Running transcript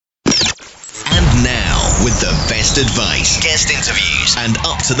with the best advice, guest interviews, and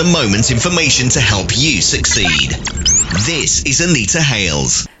up-to-the-moment information to help you succeed. This is Anita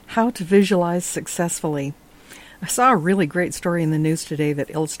Hales. How to visualize successfully. I saw a really great story in the news today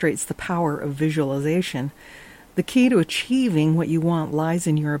that illustrates the power of visualization. The key to achieving what you want lies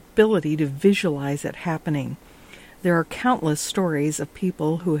in your ability to visualize it happening. There are countless stories of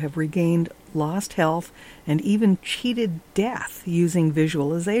people who have regained lost health and even cheated death using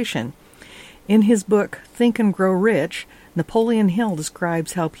visualization. In his book, Think and Grow Rich, Napoleon Hill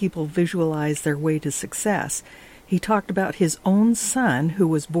describes how people visualize their way to success. He talked about his own son who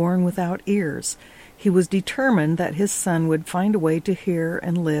was born without ears. He was determined that his son would find a way to hear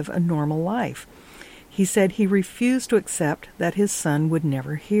and live a normal life. He said he refused to accept that his son would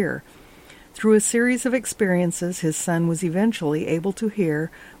never hear. Through a series of experiences, his son was eventually able to hear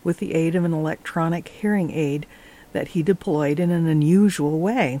with the aid of an electronic hearing aid that he deployed in an unusual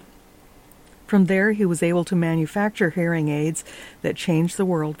way. From there, he was able to manufacture hearing aids that changed the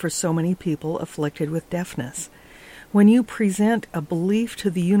world for so many people afflicted with deafness. When you present a belief to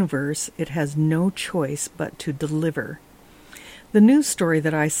the universe, it has no choice but to deliver. The news story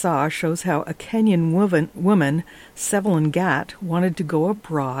that I saw shows how a Kenyan woman, Sevelin Gat, wanted to go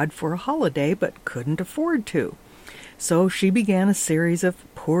abroad for a holiday but couldn't afford to. So she began a series of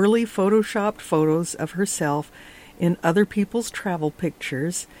poorly photoshopped photos of herself in other people's travel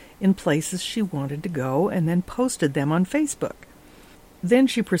pictures in places she wanted to go and then posted them on Facebook. Then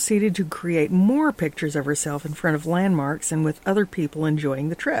she proceeded to create more pictures of herself in front of landmarks and with other people enjoying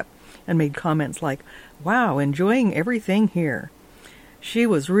the trip, and made comments like, "Wow, enjoying everything here." She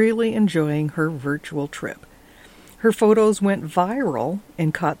was really enjoying her virtual trip. Her photos went viral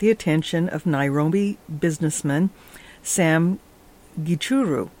and caught the attention of Nairobi businessman Sam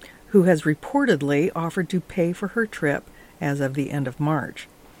Gichuru, who has reportedly offered to pay for her trip as of the end of March.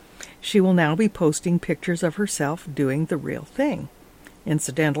 She will now be posting pictures of herself doing the real thing.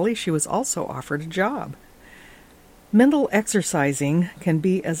 Incidentally, she was also offered a job. Mental exercising can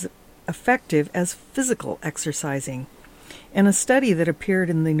be as effective as physical exercising. In a study that appeared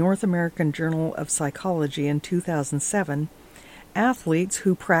in the North American Journal of Psychology in 2007, athletes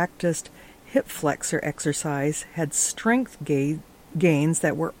who practiced hip flexor exercise had strength gains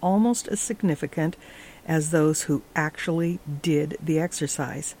that were almost as significant as those who actually did the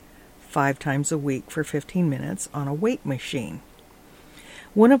exercise, 5 times a week for 15 minutes on a weight machine.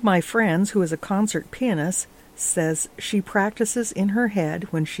 One of my friends, who is a concert pianist, says she practices in her head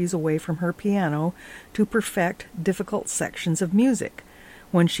when she's away from her piano to perfect difficult sections of music.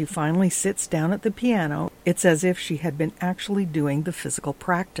 When she finally sits down at the piano, it's as if she had been actually doing the physical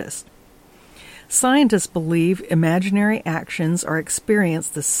practice. Scientists believe imaginary actions are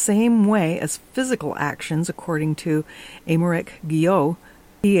experienced the same way as physical actions, according to Aymeric Guillot,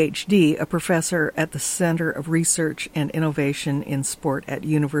 Ph.D., a professor at the Center of Research and Innovation in Sport at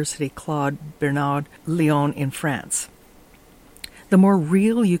Université Claude Bernard Lyon in France. The more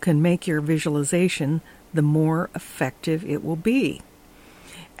real you can make your visualization, the more effective it will be.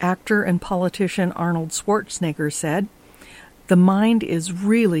 Actor and politician Arnold Schwarzenegger said, "The mind is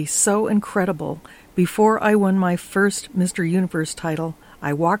really so incredible. Before I won my first Mr. Universe title,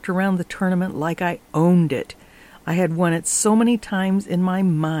 I walked around the tournament like I owned it. I had won it so many times in my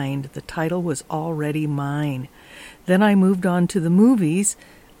mind, the title was already mine. Then I moved on to the movies.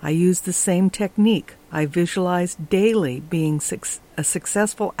 I used the same technique. I visualized daily being a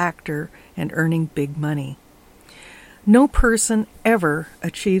successful actor and earning big money." No person ever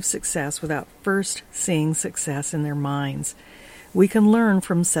achieves success without first seeing success in their minds. We can learn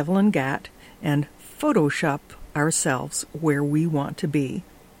from Sevelin Gat and Photoshop ourselves where we want to be.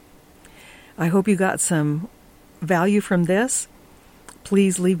 I hope you got some value from this.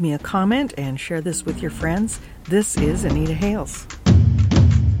 Please leave me a comment and share this with your friends. This is Anita Hales.